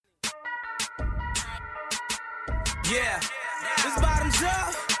Yeah, this bottoms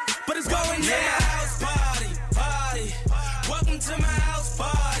up, but it's going down. House party, party. Welcome to my house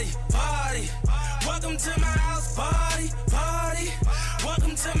party, party. Welcome to my house party, party.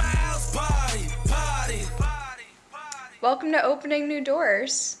 Welcome to my house party, party. Welcome to Opening New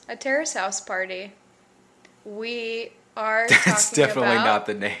Doors, a terrace house party. We are talking It's definitely about... not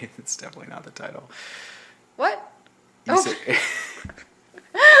the name. It's definitely not the title. What? You Oh. said-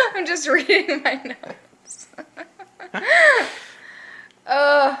 I'm just reading my notes.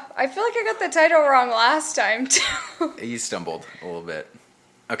 I feel like I got the title wrong last time, too. You stumbled a little bit.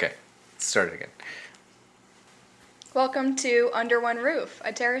 Okay, let's start it again. Welcome to Under One Roof,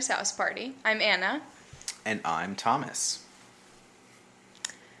 a terrace house party. I'm Anna. And I'm Thomas.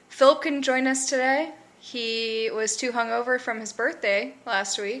 Philip couldn't join us today. He was too hungover from his birthday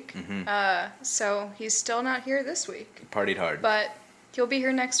last week, so he's still not here this week. Partied hard. But he'll be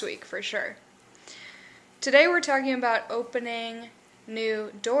here next week for sure. Today we're talking about Opening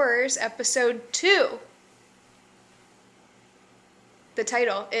New Doors, episode 2. The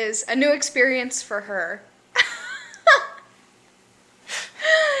title is A New Experience for Her.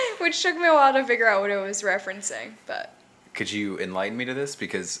 Which took me a while to figure out what it was referencing, but... Could you enlighten me to this?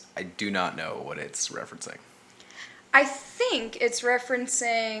 Because I do not know what it's referencing. I think it's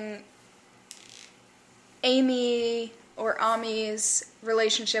referencing Amy or Ami's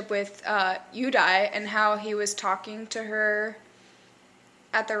relationship with Udai and how he was talking to her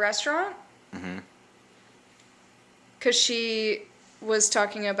at the restaurant. Mm-hmm. Because she was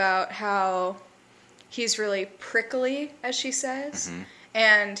talking about how he's really prickly, as she says,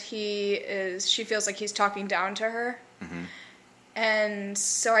 and she feels like he's talking down to her. Mm-hmm. And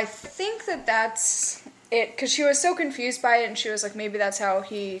so I think that's it, because she was so confused by it, and she was like, maybe that's how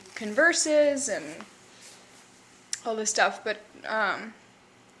he converses and all this stuff, but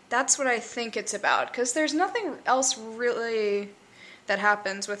that's what I think it's about, because there's nothing else really that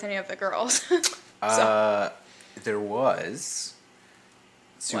happens with any of the girls. There was...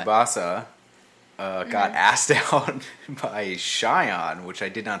 Tsubasa got asked out by Cheyenne, which I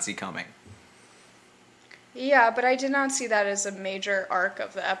did not see coming. Yeah, but I did not see that as a major arc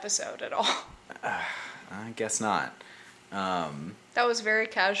of the episode at all. I guess not. That was very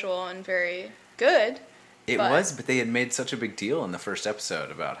casual and very good. It was, but they had made such a big deal in the first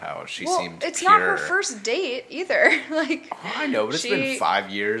episode about how she seemed it's pure. not her first date either. I know, but it's been 5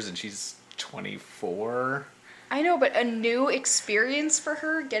 years and she's 24. I know, but a new experience for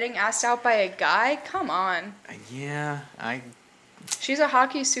her, getting asked out by a guy? Come on. Yeah, She's a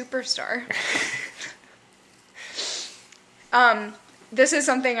hockey superstar. This is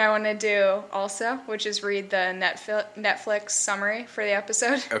something I want to do also, which is read the Netflix summary for the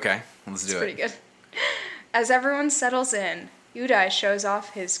episode. Okay, let's do it. It's pretty good. As everyone settles in, Udai shows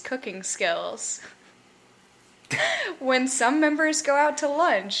off his cooking skills. When some members go out to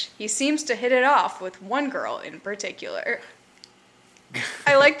lunch, he seems to hit it off with one girl in particular.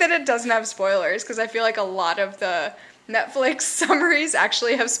 I like that it doesn't have spoilers, because I feel like a lot of the Netflix summaries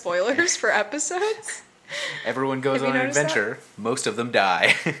actually have spoilers for episodes. Everyone goes Have you on an noticed that? adventure. Most of them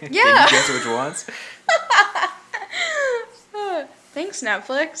die. Yeah. Can you guess which ones? Thanks,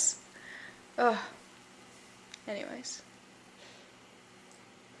 Netflix. Ugh. Anyways.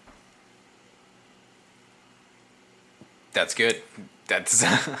 That's good. That's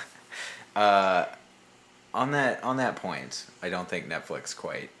on that point. I don't think Netflix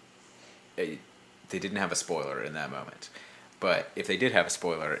they didn't have a spoiler in that moment. But if they did have a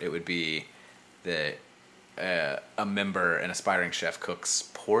spoiler, it would be that a member, an aspiring chef,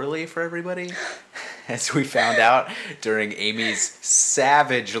 cooks poorly for everybody, as we found out during Amy's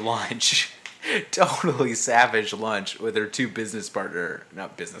savage lunch. Totally savage lunch with her two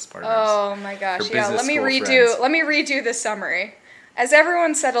not business partners. Oh my gosh. Her Yeah, business let me school redo the summary. As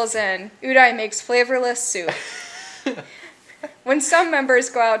everyone settles in, Udai makes flavorless soup. When some members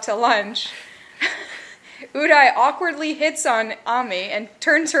go out to lunch, Udai awkwardly hits on Ami and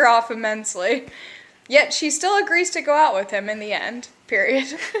turns her off immensely. Yet she still agrees to go out with him in the end.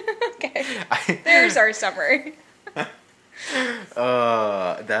 Period. Okay. There's our summary.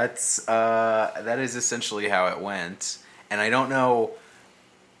 That is essentially how it went. And I don't know,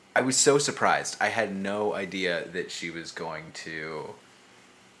 I was so surprised. I had no idea that she was going to,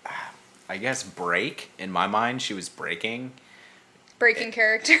 I guess, break. In my mind, she was breaking. Breaking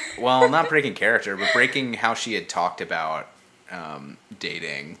character. Well, not breaking character, but breaking how she had talked about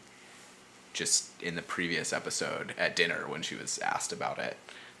dating just in the previous episode at dinner when she was asked about it.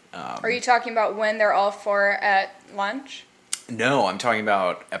 Are you talking about when they're all four at lunch? No, I'm talking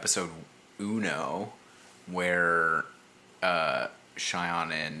about episode Uno, where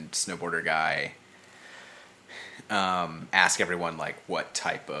Cheyenne and snowboarder guy ask everyone, like, what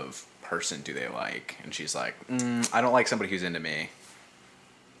type of person do they like? And she's like, I don't like somebody who's into me.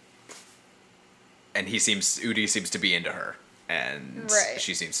 And Udi seems to be into her. And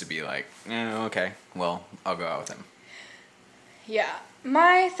she seems to be like, okay, well, I'll go out with him. Yeah.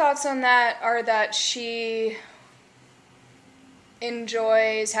 My thoughts on that are that she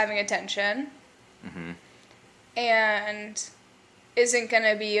enjoys having attention and isn't going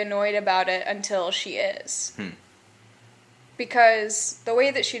to be annoyed about it until she is. Because the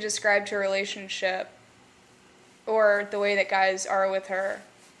way that she described her relationship, or the way that guys are with her,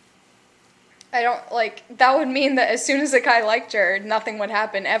 I don't, like, that would mean that as soon as a guy liked her, nothing would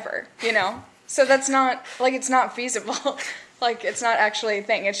happen ever, you know? So that's not, like, it's not feasible. Like, it's not actually a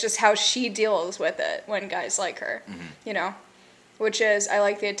thing. It's just how she deals with it when guys like her, you know? Which is, I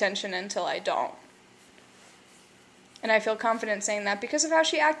like the attention until I don't. And I feel confident saying that because of how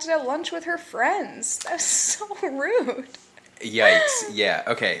she acted at lunch with her friends. That was so rude. Yikes. Yeah.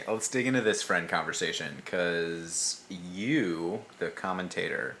 Okay, let's dig into this friend conversation, because you, the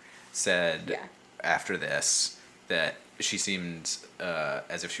commentator, said after this that she seemed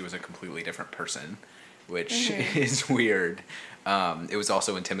as if she was a completely different person, which is weird. It was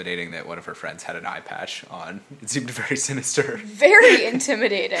also intimidating that one of her friends had an eye patch on. It seemed very sinister. Very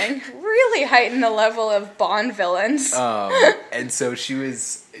intimidating. Really heightened the level of Bond villains. And so she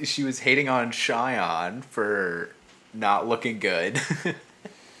was hating on Cheyenne for not looking good,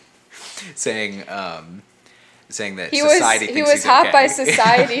 saying that society thinks he was he's hot okay. by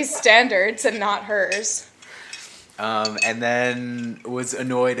society's standards and not hers. And then was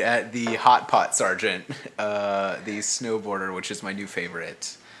annoyed at the hot pot sergeant, the snowboarder, which is my new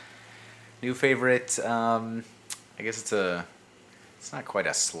favorite. I guess it's not quite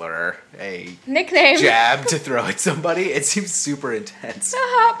a slur, a nickname jab to throw at somebody. It seems super intense. The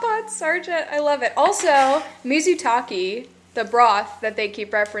hot pot sergeant, I love it. Also, Mizutaki, the broth that they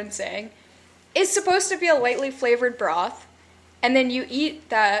keep referencing, is supposed to be a lightly flavored broth. And then you eat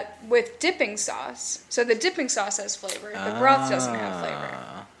that with dipping sauce. So the dipping sauce has flavor. The broth doesn't have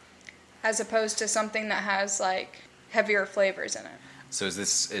flavor. As opposed to something that has, like, heavier flavors in it. So is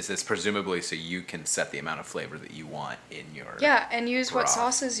this presumably so you can set the amount of flavor that you want in your and use broth. what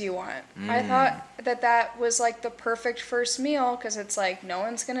sauces you want. I thought that was, like, the perfect first meal, because it's like, no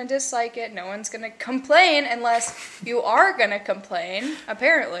one's going to dislike it, no one's going to complain, unless you are going to complain,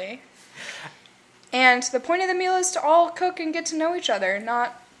 apparently. And the point of the meal is to all cook and get to know each other,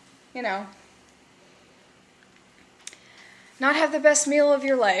 not, not have the best meal of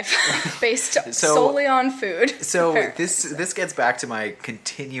your life based solely on food. So this gets back to my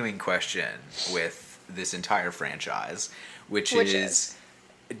continuing question with this entire franchise, which is,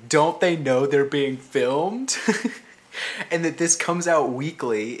 don't they know they're being filmed? And that this comes out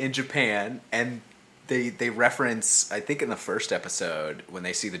weekly in Japan, and They reference, I think in the first episode, when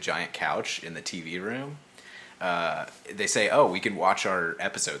they see the giant couch in the TV room, they say, "Oh, we can watch our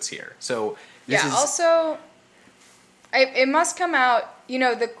episodes here." So also, it must come out.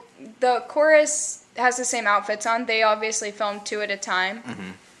 The chorus has the same outfits on. They obviously filmed 2 at a time.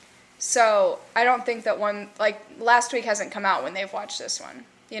 So I don't think that one, like, last week hasn't come out when they've watched this one.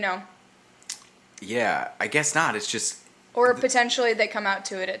 Yeah, I guess not. It's just. Or potentially they come out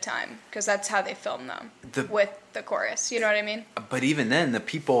 2 at a time, because that's how they film them, with the chorus. You know what I mean? But even then, the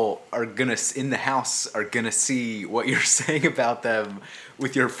people in the house are gonna see what you're saying about them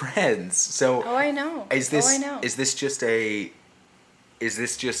with your friends. So I know. Is this just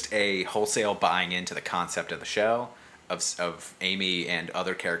a wholesale buying into the concept of the show, of Amy and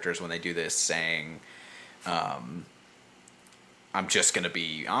other characters when they do this saying, I'm just going to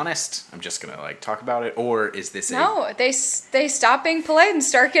be honest. I'm just going to, like, talk about it. Or is this No, they stop being polite and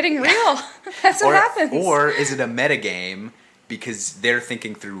start getting real. That's what happens. Or is it a metagame because they're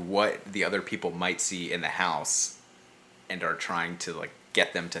thinking through what the other people might see in the house and are trying to, like,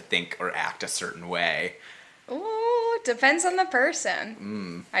 get them to think or act a certain way? Ooh, depends on the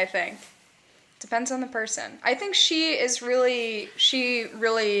person, I think. Depends on the person. I think she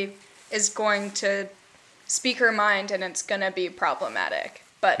really is going to speak her mind, and it's gonna be problematic.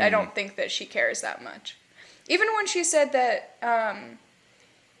 But I don't think that she cares that much. Even when she said that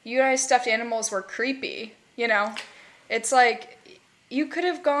you guys' stuffed animals were creepy, it's like you could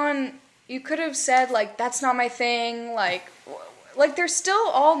have said, like, that's not my thing, like they're still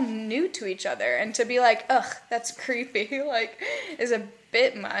all new to each other, and to be like, ugh, that's creepy, like, is a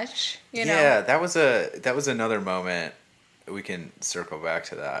bit much, Yeah, that was another moment. We can circle back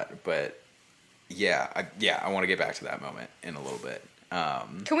to that, but. I want to get back to that moment in a little bit.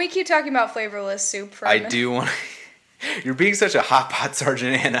 Can we keep talking about flavorless soup for a minute? I do want to... You're being such a hot pot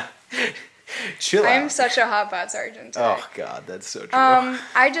sergeant, Anna. Chill out. I'm such a hot pot sergeant today. Oh God, that's so true. I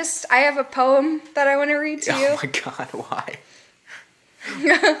have a poem that I want to read to you. Oh my God, why?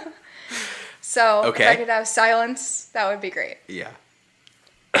 So Okay. if I could have silence, that would be great. Yeah.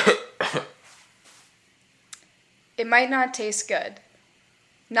 It might not taste good.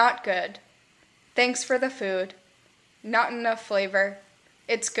 Not good. Thanks for the food. Not enough flavor.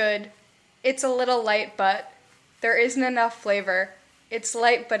 It's good. It's a little light, but there isn't enough flavor. It's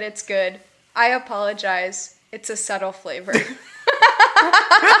light, but it's good. I apologize. It's a subtle flavor.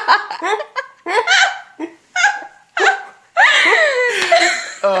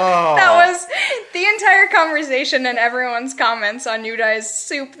 That was the entire conversation and everyone's comments on Udai's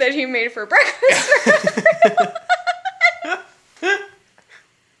soup that he made for breakfast.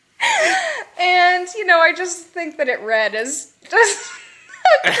 And, I just think that it read as just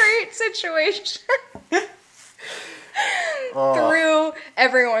a great situation through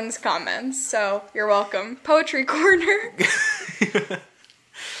everyone's comments. So, you're welcome. Poetry Corner.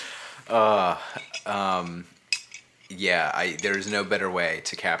 Yeah, there's no better way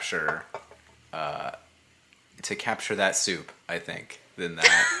to capture that soup, I think, than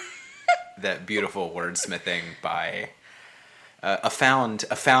that that beautiful wordsmithing by a found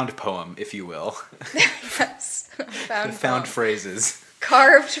poem, if you will. Yes. Found poem. phrases.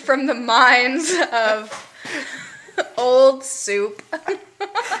 Carved from the minds of old soup. That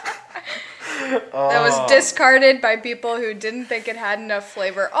was discarded by people who didn't think it had enough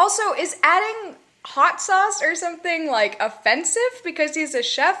flavor. Also, is adding hot sauce or something offensive because he's a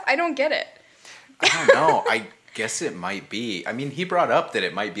chef? I don't get it. I don't know. I guess it might be. I mean, he brought up that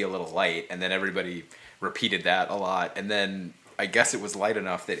it might be a little light, and then everybody repeated that a lot. And then I guess it was light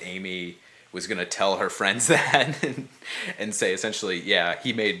enough that Amy was going to tell her friends that and say essentially, yeah,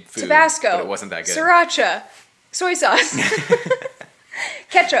 he made food, Tabasco, but it wasn't that good. Sriracha, soy sauce,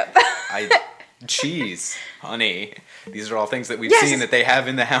 ketchup. Cheese, honey. These are all things that we've Yes. seen that they have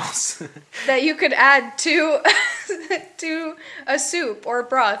in the house. That you could add to a soup or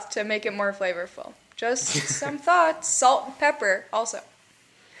broth to make it more flavorful. Just some thoughts. Salt and pepper also.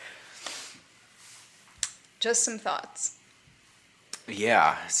 Just some thoughts.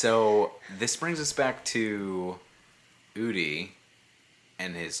 Yeah, so this brings us back to Udi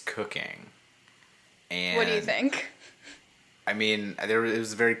and his cooking. And What do you think? I mean, it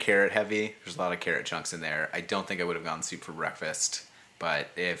was very carrot heavy. There's a lot of carrot chunks in there. I don't think I would have gone soup for breakfast, but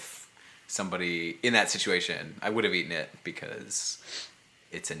if somebody in that situation, I would have eaten it because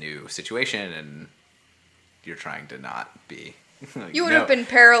it's a new situation and you're trying to not be. You would have been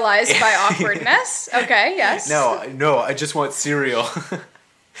paralyzed by awkwardness. Okay, yes. No, I just want cereal.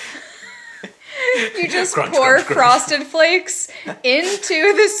 You just Crunch, pour crunch, crunch. Frosted Flakes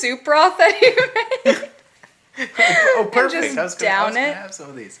into the soup broth that you made. Oh, perfect. just I was down gonna it. have some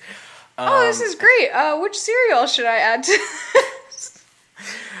of these. Oh, this is great. Which cereal should I add to this?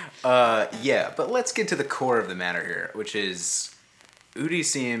 Yeah, but let's get to the core of the matter here, which is Udi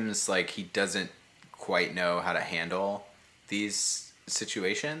seems like he doesn't quite know how to handle these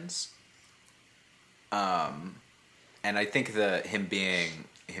situations. And I think him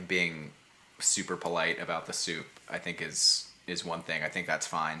being super polite about the soup, I think is one thing. I think that's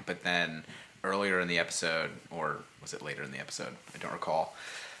fine. But then earlier in the episode, or was it later in the episode? I don't recall.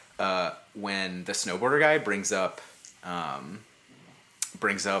 When the snowboarder guy brings up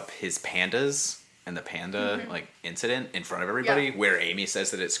his pandas and the panda incident in front of everybody, where Amy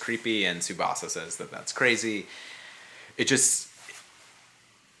says that it's creepy and Tsubasa says that that's crazy. It just,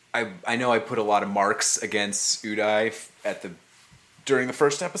 I know I put a lot of marks against Udai during the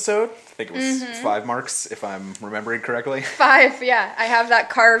first episode. I think it was 5 marks, if I'm remembering correctly. 5, yeah. I have that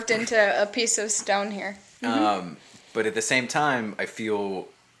carved into a piece of stone here. But at the same time, I feel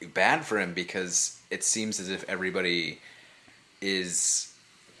bad for him because it seems as if everybody is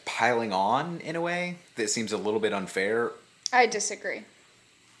piling on in a way that seems a little bit unfair. I disagree.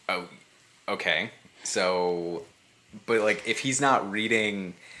 Oh, okay. So, but if he's not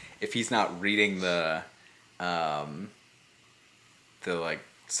reading the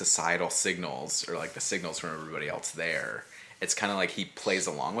societal signals or the signals from everybody else there, it's kind of like he plays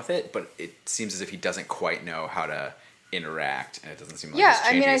along with it, but it seems as if he doesn't quite know how to interact, and it doesn't seem like he's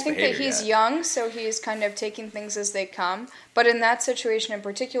changing I his think that behavior he's yet. young, so he's kind of taking things as they come. But in that situation in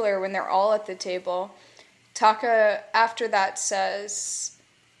particular, when they're all at the table, Taka after that says,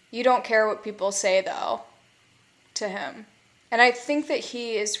 "You don't care what people say, though," to him. And I think that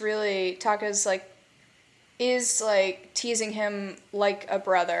he is really, Taka's teasing him like a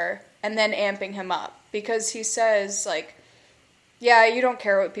brother and then amping him up. Because he says, yeah, you don't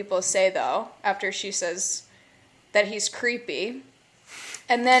care what people say, though, after she says that he's creepy.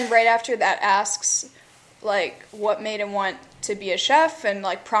 And then right after that asks, like, what made him want to be a chef, and,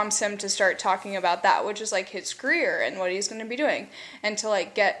 like, prompts him to start talking about that, which is, like, his career and what he's going to be doing. And to,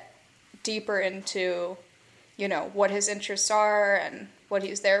 like, get deeper into, you know, what his interests are and what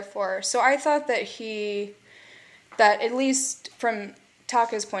he's there for. So I thought that that at least from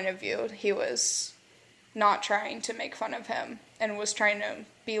Taka's point of view, he was not trying to make fun of him and was trying to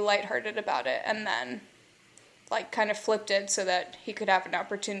be lighthearted about it, and then, like, kind of flipped it so that he could have an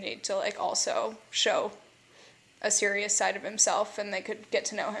opportunity to, like, also show a serious side of himself, and they could get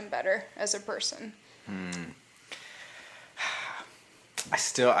to know him better as a person. I'm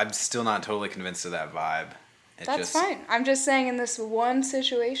still not totally convinced of that vibe. That's fine. I'm just saying, in this one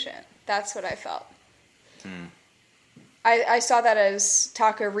situation, that's what I felt. I saw that as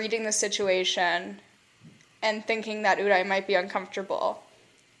Taka reading the situation and thinking that Udai might be uncomfortable.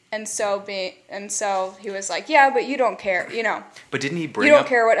 And so he was like, yeah, but you don't care, you know. But didn't he bring You don't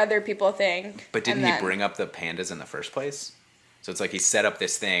care what other people think. But didn't he bring up the pandas in the first place? So it's like he set up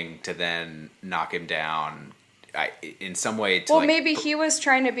this thing to then knock him down in some way. Well, maybe he was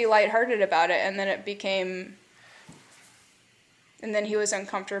trying to be lighthearted about it, and then it became... And then he was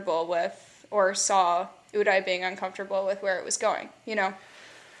uncomfortable with, or saw Udai being uncomfortable with where it was going, you know?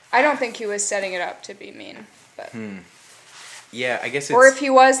 I don't think he was setting it up to be mean, but... Yeah, I guess it's... Or if he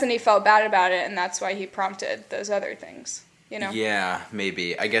was, then he felt bad about it, and that's why he prompted those other things, you know? Yeah,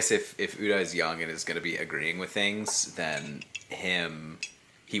 maybe. I guess if Udai is young and is going to be agreeing with things, then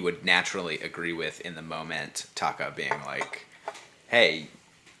he would naturally agree with, in the moment, Taka being like, hey,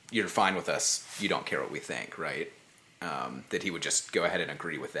 you're fine with us, you don't care what we think, right? That he would just go ahead and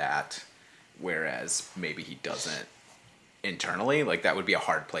agree with that, whereas maybe he doesn't internally. Like, that would be a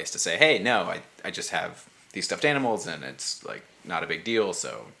hard place to say, hey, no, I just have these stuffed animals, and it's, like, not a big deal,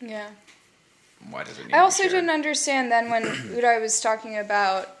 so... Yeah. Why does it need I also to be shared? didn't understand then when Udai was talking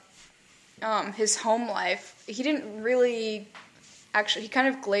about his home life, he didn't really... Actually, he kind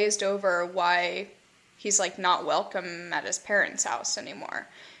of glazed over why he's, like, not welcome at his parents' house anymore.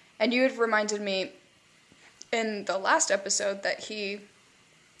 And you had reminded me in the last episode that he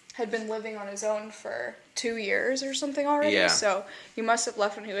had been living on his own for 2 years or something already. Yeah. So he must have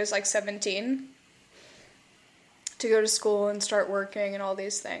left when he was, like, 17 to go to school and start working and all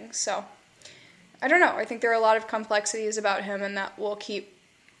these things. So, I don't know. I think there are a lot of complexities about him, and that we'll keep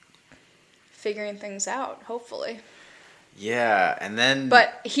figuring things out, hopefully. Yeah, and then...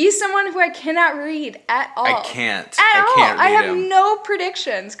 But he's someone who I cannot read at all. I can't. I can't read I have him. no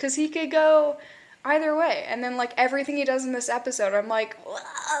predictions, because he could go either way. And then, like, everything he does in this episode, I'm like, what?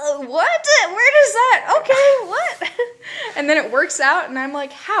 Where does that? Okay, what? And then it works out, and I'm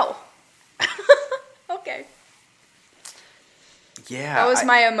like, how? Okay. Yeah. That was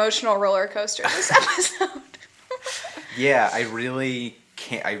my emotional roller coaster this episode. Yeah, I really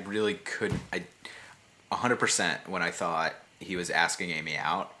can't... I really couldn't... 100% when I thought he was asking Amy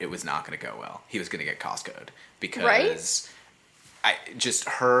out, it was not going to go well. He was going to get Costco'd. Because... Right? Just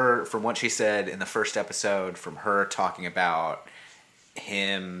her, from what she said in the first episode, from her talking about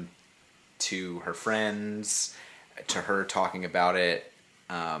him to her friends, to her talking about it,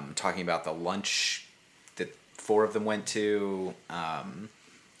 talking about the lunch that 4 of them went to, I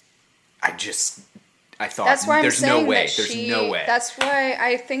thought, that's why there's no way. There's no way. That's why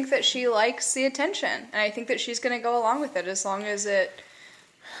I think that she likes the attention. And I think that she's going to go along with it as long as it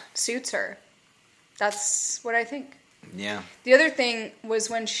suits her. That's what I think. Yeah. The other thing was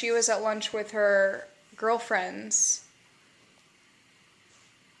when she was at lunch with her girlfriends.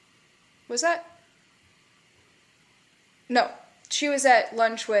 Was that? No. She was at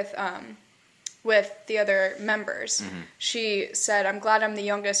lunch with the other members. Mm-hmm. She said, I'm glad I'm the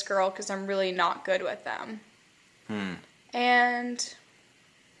youngest girl because I'm really not good with them. And,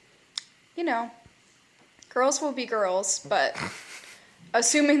 you know, girls will be girls, but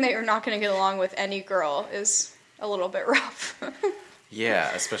assuming that you're not going to get along with any girl is a little bit rough.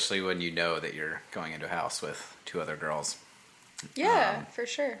 Yeah, especially when you know that you're going into a house with 2 other girls. Yeah, for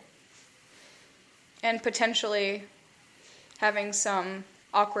sure. And potentially having some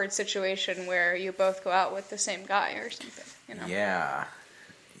awkward situation where you both go out with the same guy or something, you know? Yeah.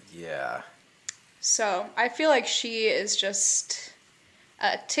 Yeah. So, I feel like she is just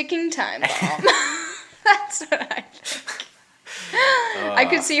a ticking time bomb. That's what I think. I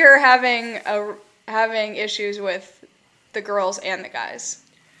could see her having issues with the girls and the guys.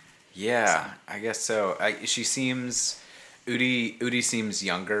 Yeah, so. I guess so. She seems... Udi seems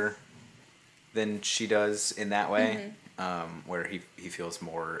younger than she does in that way, where he feels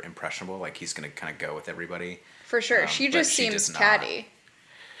more impressionable, like he's going to kind of go with everybody. For sure. She just seems catty.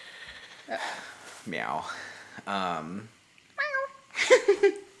 Meow.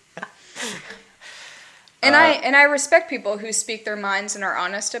 And I respect people who speak their minds and are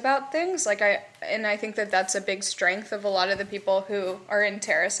honest about things. I think that that's a big strength of a lot of the people who are in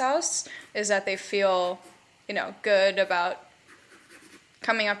Terrace House, is that they feel, good about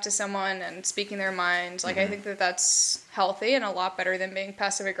coming up to someone and speaking their mind. I think that that's healthy and a lot better than being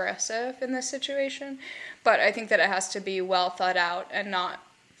passive aggressive in this situation. But I think that it has to be well thought out and not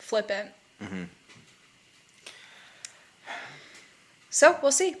flippant. Mm-hmm. So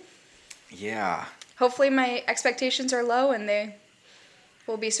we'll see. Yeah. Hopefully my expectations are low and they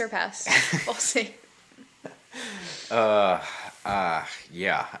will be surpassed. We'll see. Yeah,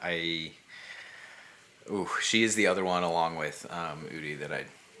 she is the other one along with Udi that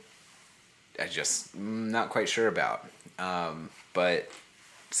I just not quite sure about. But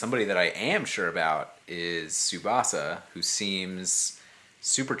somebody that I am sure about is Tsubasa, who seems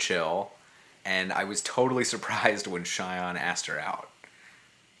super chill, and I was totally surprised when Cheyenne asked her out.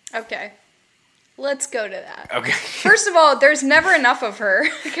 Okay. Let's go to that. Okay. First of all, there's never enough of her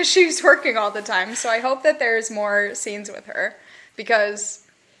because she's working all the time. So I hope that there's more scenes with her, because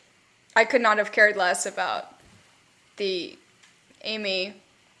I could not have cared less about the Amy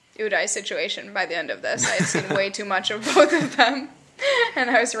Uday situation by the end of this. I had seen way too much of both of them. And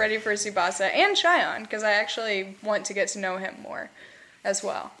I was ready for Tsubasa and Cheyenne because I actually want to get to know him more as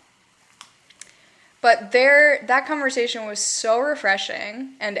well. But that conversation was so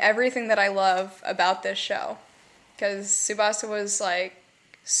refreshing, and everything that I love about this show. Because Tsubasa was,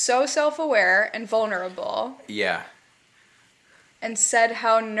 so self-aware and vulnerable. Yeah. And said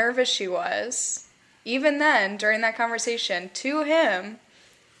how nervous she was, even then, during that conversation, to him.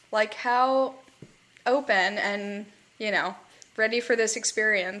 How open and, ready for this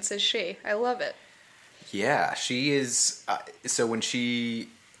experience is she. I love it. Yeah, she is... so when she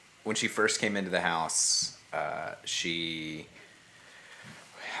first came into the house, how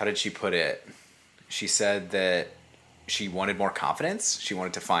did she put it? She said that she wanted more confidence. She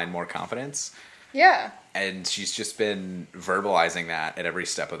wanted to find more confidence. Yeah. And she's just been verbalizing that at every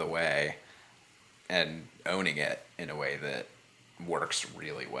step of the way and owning it in a way that works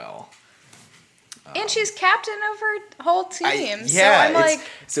really well. And she's captain of her whole team.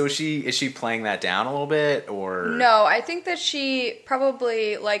 So is she playing that down a little bit, or? No, I think that she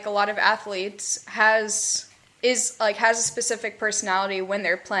probably, like a lot of athletes, has a specific personality when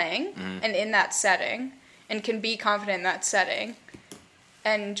they're playing and in that setting, and can be confident in that setting,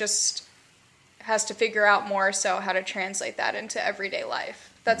 and just has to figure out more so how to translate that into everyday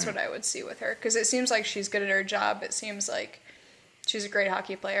life. That's what I would see with her, because it seems like she's good at her job. It seems like she's a great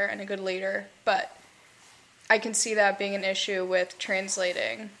hockey player and a good leader, but I can see that being an issue with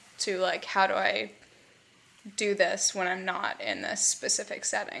translating to, how do I do this when I'm not in this specific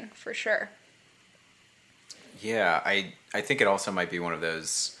setting, for sure. Yeah, I think it also might be one of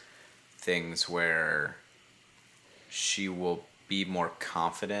those things where she will be more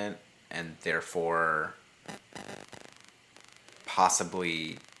confident and therefore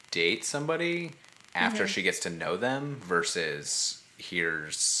possibly date somebody after she gets to know them versus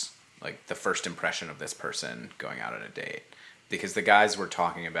here's the first impression of this person going out on a date. Because the guys were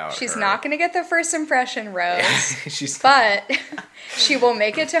talking about She's her. not going to get the first impression, Rose. But she will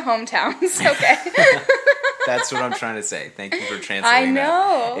make it to hometowns, okay? That's what I'm trying to say. Thank you for translating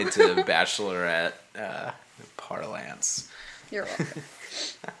that into bachelorette parlance. You're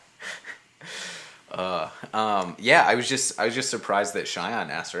I welcome. was just surprised that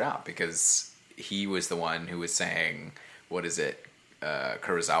Cheyenne asked her out, because he was the one who was saying, what is it?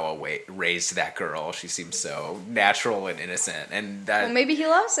 Kurosawa raised that girl. She seems so natural and innocent, and that. Well, maybe he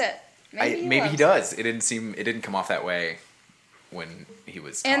loves it. Maybe he does. It didn't come off that way when he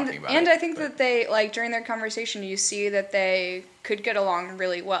was talking about it. And I think that they, during their conversation, you see that they could get along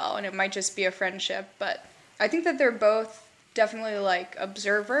really well, and it might just be a friendship. But I think that they're both definitely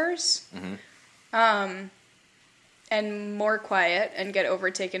observers. And more quiet and get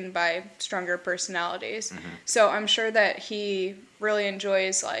overtaken by stronger personalities. So I'm sure that he really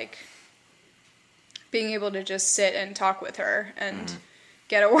enjoys being able to just sit and talk with her and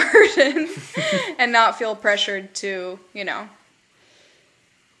get a word in and not feel pressured to,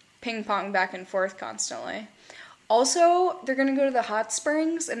 ping pong back and forth constantly. Also, they're going to go to the hot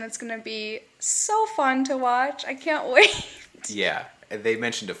springs, and it's going to be so fun to watch. I can't wait. Yeah. They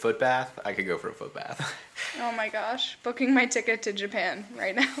mentioned a foot bath. I could go for a foot bath. Oh my gosh. Booking my ticket to Japan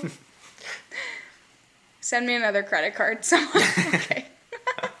right now. Send me another credit card, someone. Okay.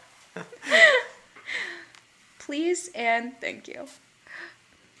 Please and thank you.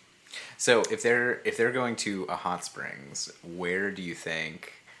 So if they're going to a hot springs, where do you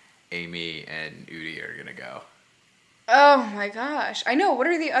think Amy and Udi are gonna go? Oh my gosh. I know. What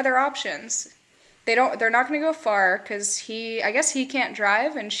are the other options? They're not going to go far because I guess he can't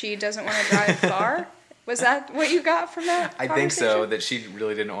drive and she doesn't want to drive far. Was that what you got from that I think so, that she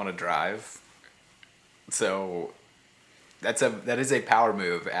really didn't want to drive. So that is a power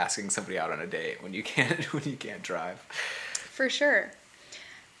move, asking somebody out on a date when you can't drive. For sure.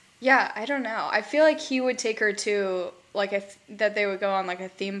 Yeah, I don't know. I feel like he would take her to that they would go on like a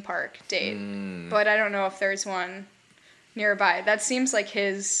theme park date. But I don't know if there's one nearby. That seems like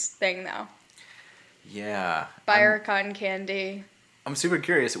his thing though. Yeah. Buy her cotton candy. I'm super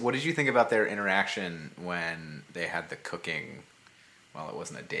curious. What did you think about their interaction when they had the cooking? Well, it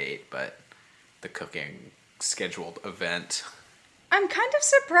wasn't a date, but the cooking scheduled event. I'm kind of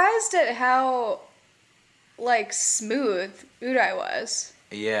surprised at how smooth Uday was.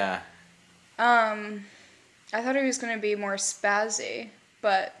 Yeah. I thought he was going to be more spazzy,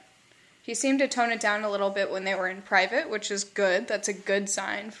 but he seemed to tone it down a little bit when they were in private, which is good. That's a good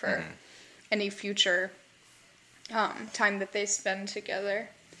sign for any future time that they spend together.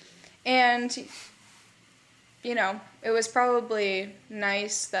 And, it was probably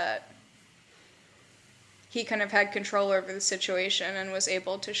nice that he kind of had control over the situation and was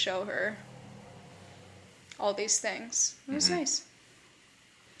able to show her all these things. It was nice.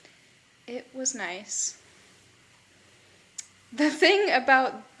 It was nice.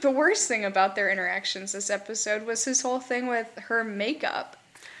 The worst thing about their interactions this episode was his whole thing with her makeup.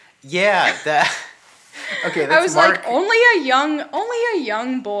 Yeah, that. Okay, that's I was Mark, only a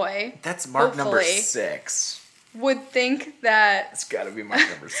young boy. That's Mark number hopefully, 6. Would think that It's got to be Mark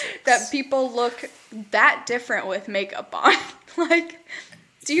number 6. that people look that different with makeup on.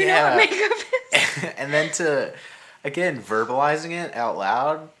 Do you know what makeup is? And then to, again, verbalizing it out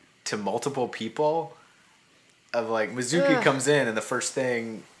loud to multiple people, of Mizuki comes in and the first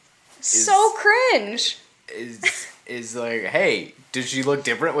thing so cringe. is like, hey, does she look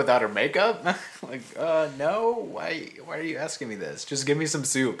different without her makeup? No. Why are you asking me this? Just give me some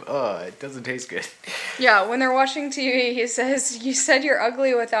soup. It doesn't taste good. Yeah, when they're watching TV, he says, "You said you're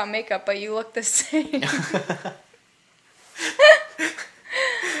ugly without makeup, but you look the same."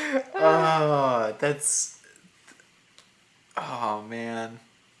 Oh man.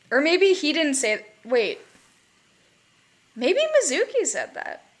 Or maybe he didn't say. Wait. Maybe Mizuki said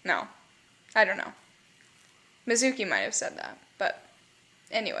that. No, I don't know. Mizuki might have said that, but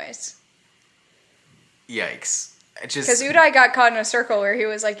anyways. Yikes. Because Uday got caught in a circle where he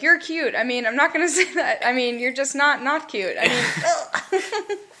was like, "You're cute." I mean, I'm not going to say that. I mean, you're just not cute. I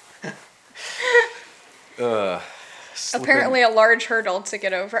mean, apparently a large hurdle to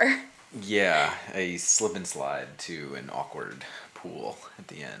get over. Yeah, a slip and slide to an awkward pool at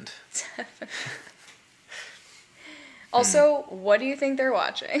the end. Also, what do you think they're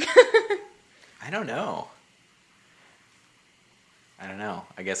watching? I don't know.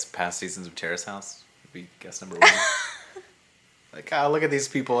 I guess past seasons of Terrace House would be guess number 1. Look at these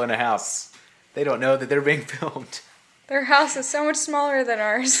people in a house. They don't know that they're being filmed. Their house is so much smaller than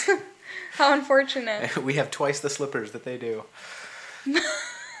ours. How unfortunate. We have twice the slippers that they do.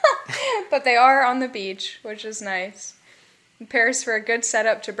 But they are on the beach, which is nice. It pairs for a good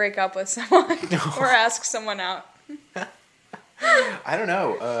setup to break up with someone or ask someone out. I don't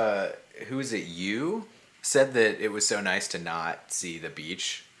know. Who is it? You said that it was so nice to not see the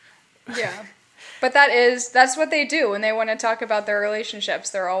beach. Yeah. But that's what they do when they want to talk about their relationships.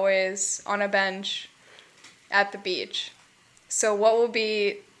 They're always on a bench at the beach. So what will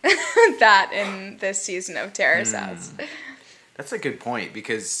be that in this season of Terrace House? That's a good point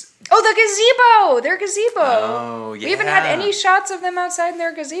because... Oh, the gazebo! Their gazebo! Oh, yeah. We haven't had any shots of them outside in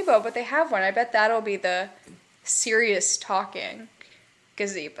their gazebo, but they have one. I bet that'll be the serious talking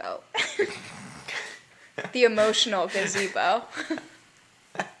gazebo. The emotional gazebo.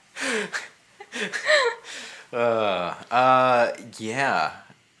 Yeah.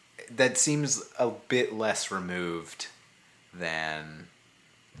 That seems a bit less removed than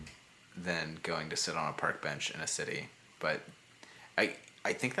going to sit on a park bench in a city. But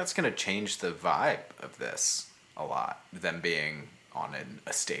I think that's going to change the vibe of this a lot. Them being on an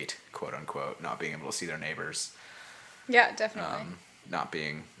estate, quote unquote, not being able to see their neighbors. Yeah, definitely. Not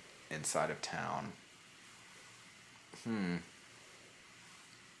being inside of town. And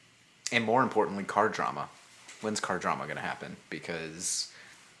more importantly, car drama. When's car drama going to happen? Because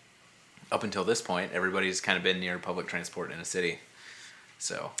up until this point, everybody's kind of been near public transport in a city.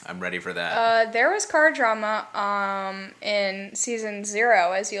 So I'm ready for that. There was car drama in season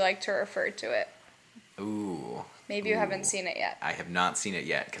 0, as you like to refer to it. Ooh. Maybe you haven't seen it yet. I have not seen it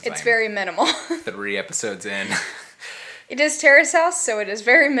yet. Cause it's very minimal. 3 episodes in. It is Terrace House, so it is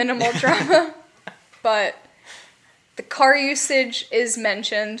very minimal drama. But The car usage is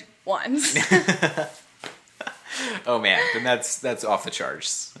mentioned once. Oh man, then that's off the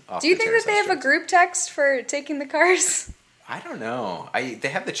charts. Do you think that they have a group text for taking the cars? I don't know. They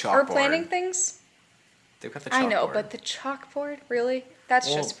have the chalkboard. Or planning things? They've got the chalkboard. I know, but the chalkboard, really?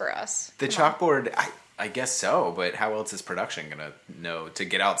 That's just for us. The chalkboard, I guess so, but how else is production gonna know to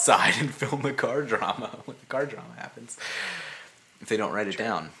get outside and film the car drama when the car drama happens if they don't write it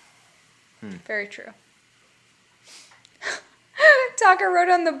down? Very true. Taka wrote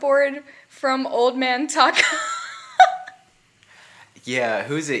on the board from Old Man Taka. Yeah,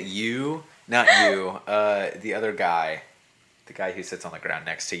 who's it? You? Not you. The other guy. The guy who sits on the ground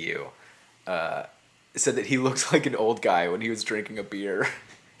next to you. Said that he looks like an old guy when he was drinking a beer.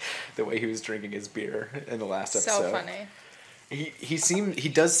 The way he was drinking his beer in the last episode. So funny. He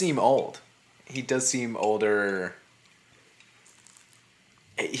does seem old. He does seem older.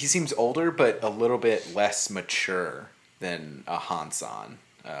 He seems older, but a little bit less mature than a Hansan.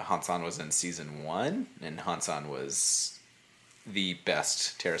 Hansan was in season 1, and Hansan was the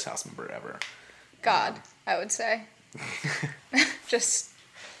best Terrace House member ever. God, I would say. Just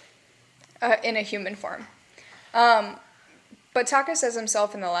in a human form. But Taka says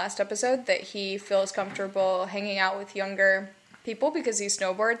himself in the last episode that he feels comfortable hanging out with younger people because he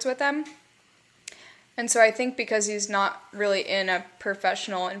snowboards with them. And so I think because he's not really in a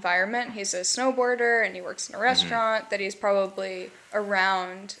professional environment, he's a snowboarder and he works in a restaurant, that he's probably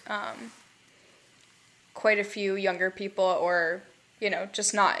around quite a few younger people, or,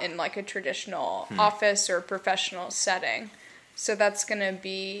 just not in like a traditional office or professional setting. So that's going to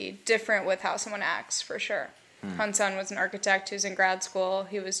be different with how someone acts, for sure. Hansan was an architect who's in grad school.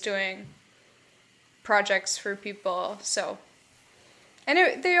 He was doing projects for people, so...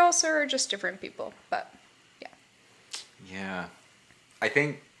 And they also are just different people, but yeah. Yeah. I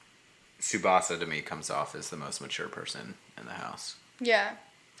think Tsubasa to me comes off as the most mature person in the house. Yeah.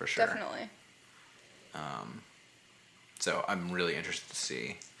 For sure. Definitely. So I'm really interested to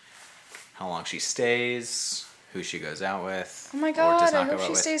see how long she stays, who she goes out with. Oh my god, I hope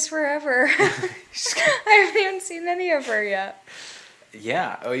she stays forever. I haven't even seen any of her yet.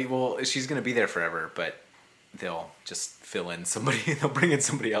 Yeah. Oh, well, she's going to be there forever, but they'll just fill in somebody. They'll bring in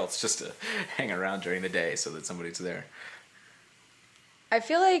somebody else just to hang around during the day so that somebody's there. I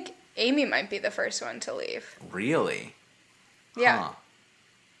feel like Amy might be the first one to leave. Really? Yeah. Huh.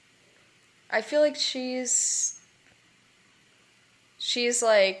 I feel like she's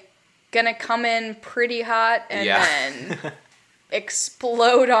like gonna come in pretty hot and then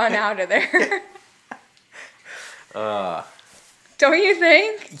explode on out of there. Don't you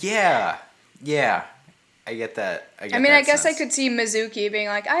think? Yeah. I get that. I guess I could see Mizuki being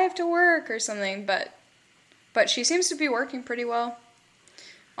like, I have to work or something, but she seems to be working pretty well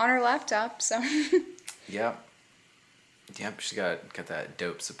on her laptop, so. Yep, she's got that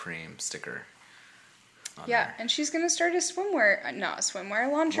dope Supreme sticker on yeah, there. And she's going to start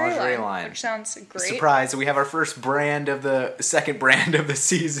lingerie line, which sounds great. Surprise, we have our first brand of the second brand of the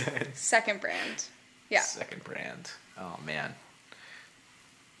season. Second brand. Yeah. Second brand. Oh, man.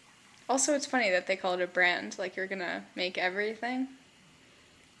 Also, it's funny that they call it a brand, like you're going to make everything.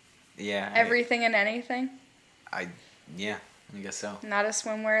 Yeah. Everything and anything. I guess so. Not a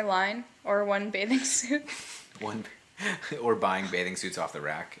swimwear line or one bathing suit. Or buying bathing suits off the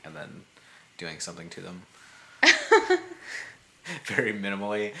rack and then doing something to them. Very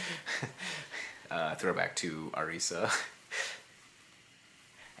minimally. Throwback to Arisa.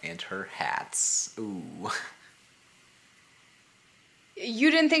 And her hats. Ooh.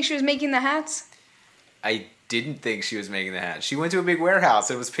 You didn't think she was making the hats? I didn't think she was making the hats. She went to a big warehouse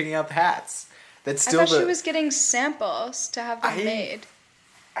and was picking out the hats. I thought she was getting samples to have them made.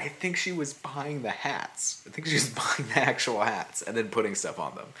 I think she was buying the hats. I think she was buying the actual hats and then putting stuff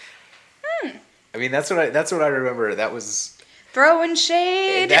on them. I mean, that's what I remember. That was throwing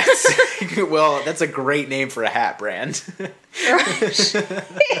shade. That's a great name for a hat brand.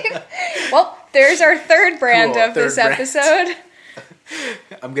 Well, there's our third brand of this episode.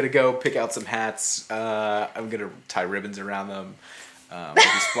 I'm gonna go pick out some hats. I'm gonna tie ribbons around them. Maybe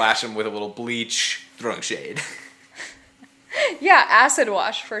splash them with a little bleach. Throwing shade. Yeah, acid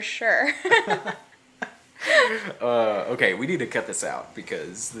wash for sure. Okay, we need to cut this out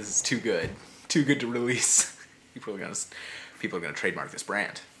because this is too good to release. People are gonna trademark this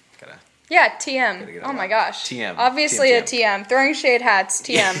brand. Yeah, TM. Oh my gosh. TM. Obviously TM. A TM. Throwing shade hats.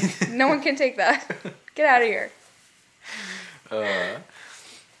 TM. No one can take that. Get out of here.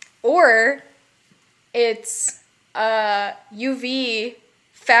 Or it's a UV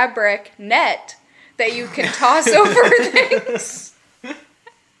fabric net that you can toss over things.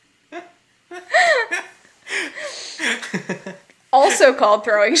 Also called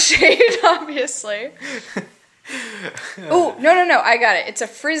throwing shade, obviously. Oh, no, I got it. It's a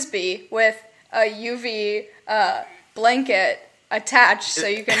Frisbee with a UV blanket attached so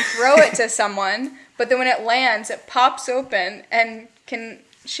you can throw it to someone, but then when it lands, it pops open and can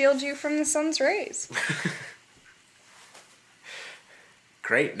shield you from the sun's rays.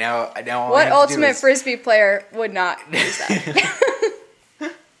 Great. Now all What I have to do ultimate is- Frisbee player would not use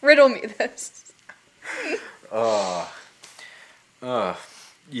that? Riddle me this.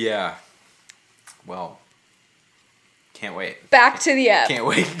 Yeah. Well, can't wait. Back to the app. Can't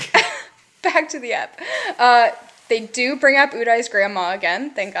wait. Back to the app. They do bring up Udai's grandma again,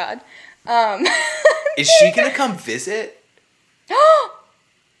 thank God. Is she gonna come visit?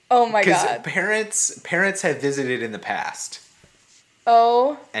 Oh my Because God. parents have visited in the past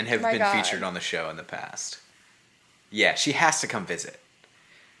Oh and have my been God. featured on the show in the past. Yeah, she has to come visit.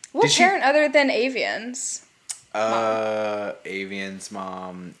 What Did she- parent other than Avian's? Avian's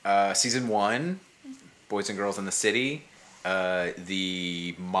mom. Season 1, Boys and Girls in the City.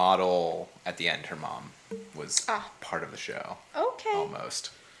 The model at the end, her mom was part of the show. Okay. Almost.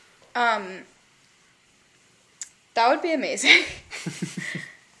 That would be amazing.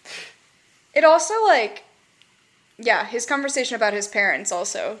 It also, like, yeah, his conversation about his parents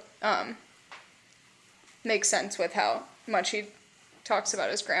also makes sense with how much he talks about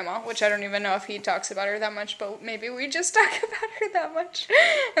his grandma, which I don't even know if he talks about her that much, but maybe we just talk about her that much.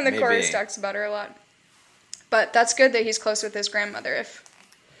 And the Maybe. chorus talks about her a lot. But that's good that he's close with his grandmother if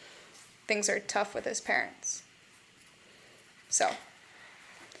things are tough with his parents. So,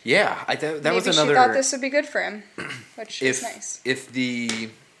 Yeah, that maybe was another. she thought this would be good for him, which is nice.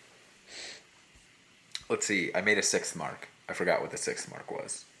 Let's see, I made a 6th mark. I forgot what the 6th mark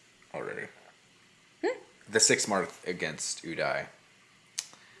was already. The 6th mark against Udai.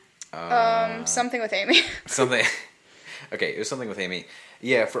 Something with Amy. Something. Okay, it was something with Amy.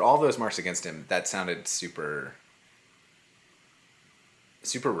 Yeah, for all those marks against him, that sounded super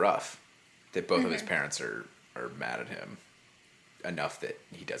rough. That both of his parents are mad at him enough that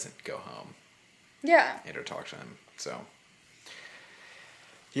he doesn't go home Yeah. and or talk to him. So,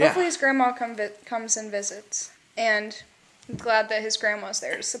 yeah. Hopefully his grandma comes and visits. And I'm glad that his grandma's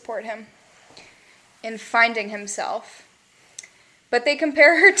there to support him in finding himself. But they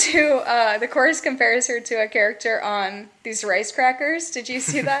compare her to, the chorus compares her to a character on these rice crackers. Did you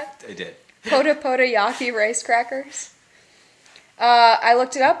see that? I did. Pota Pota Yaki rice crackers. I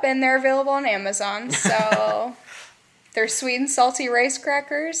looked it up and they're available on Amazon. So they're sweet and salty rice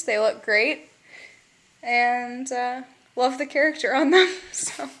crackers. They look great. And love the character on them.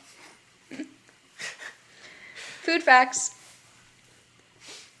 So food facts.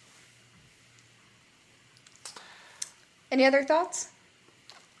 Any other thoughts?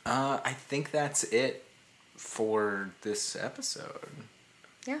 I think that's it for this episode.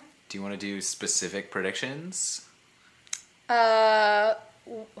 Yeah. Do you want to do specific predictions?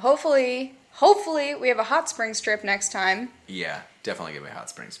 Hopefully we have a hot springs trip next time. Yeah, definitely give me a hot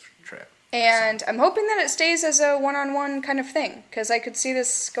springs trip. And I'm hoping that it stays as a one-on-one kind of thing, because I could see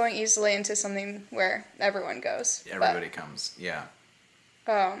this going easily into something where everyone goes. Everybody comes, yeah.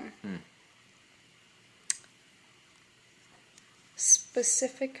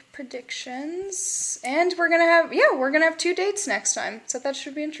 Specific predictions, and we're gonna have 2 dates next time, so that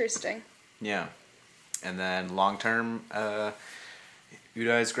should be interesting. Yeah. And then long term,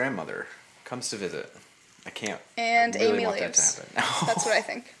 Udai's grandmother comes to visit. I And really Amy want leaves. that to happen. That's what I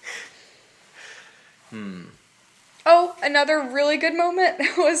think. Oh, another really good moment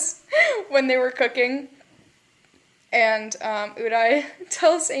was when they were cooking, and Udai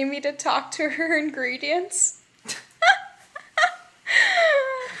tells Amy to talk to her ingredients.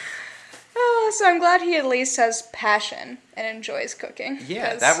 Oh, so I'm glad he at least has passion and enjoys cooking.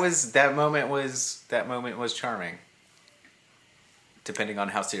 Yeah, 'cause that moment was charming. Depending on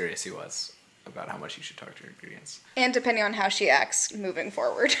how serious he was about how much you should talk to your ingredients. And depending on how she acts moving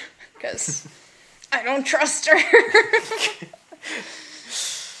forward, because I don't trust her.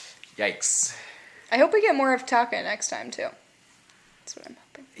 Yikes. I hope we get more of Taka next time too. That's what I'm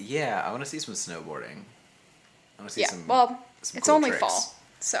hoping. Yeah, I want to see some snowboarding. I want to see Yeah, some. well, some it's cool only tricks. fall,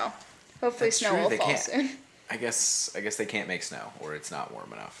 so hopefully That's snow true, will they fall can't. soon. I guess they can't make snow, or it's not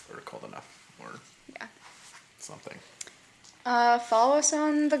warm enough, or cold enough, or Yeah. something. Follow us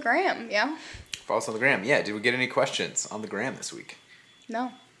on the gram, yeah? Follow us on the gram. Yeah, did we get any questions on the gram this week?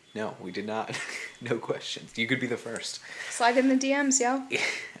 No. No, we did not. No questions. You could be the first. Slide in the DMs, yo.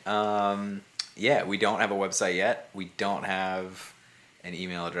 Yeah, we don't have a website yet. We don't have an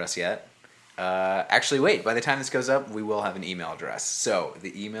email address yet. Actually, wait. By the time this goes up, we will have an email address. So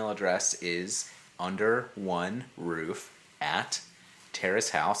the email address is under one roof at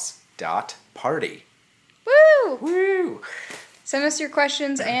terracehouse.party. Woo! Woo! Send us your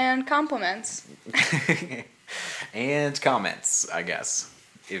questions and compliments. And comments, I guess.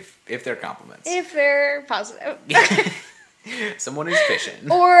 If they're compliments. If they're positive. Someone who's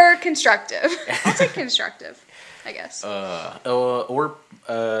fishing. Or constructive. I'll take constructive, I guess. Or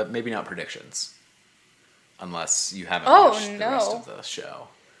maybe not predictions. Unless you haven't Oh, watched the no. rest of the show.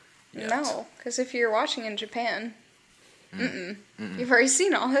 yet. No, because if you're watching in Japan, you've already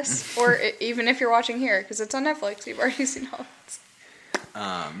seen all this. Or even if you're watching here, because it's on Netflix, you've already seen all this.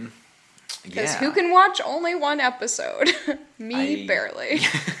 Because Yeah. who can watch only one episode? Me, barely.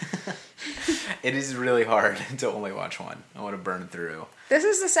 It is really hard to only watch one. I want to burn through. This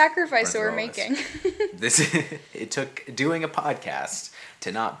is the sacrifice that Burn we're through all making. It took doing a podcast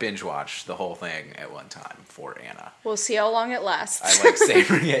to not binge watch the whole thing at one time for Anna. We'll see how long it lasts. I like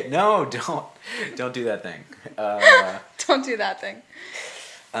savoring it. No, don't do that thing. Don't do that thing.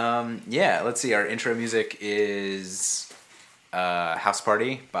 Yeah, let's see. Our intro music is House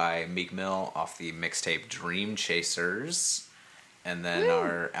Party by Meek Mill off the mixtape Dream Chasers. And then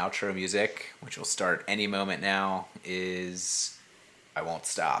our outro music, which will start any moment now, is I Won't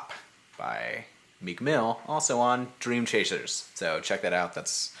Stop by Meek Mill, also on Dream Chasers. So check that out.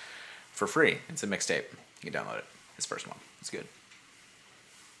 That's for free. It's a mixtape. You can download it. His first one. It's good.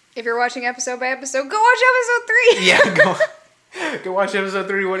 If you're watching episode by episode, go watch episode 3. Yeah, go watch episode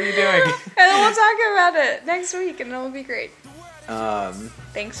 3. What are you doing? And then we'll talk about it next week, and it'll be great. Um,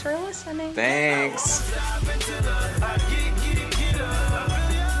 Thanks for listening. thanks.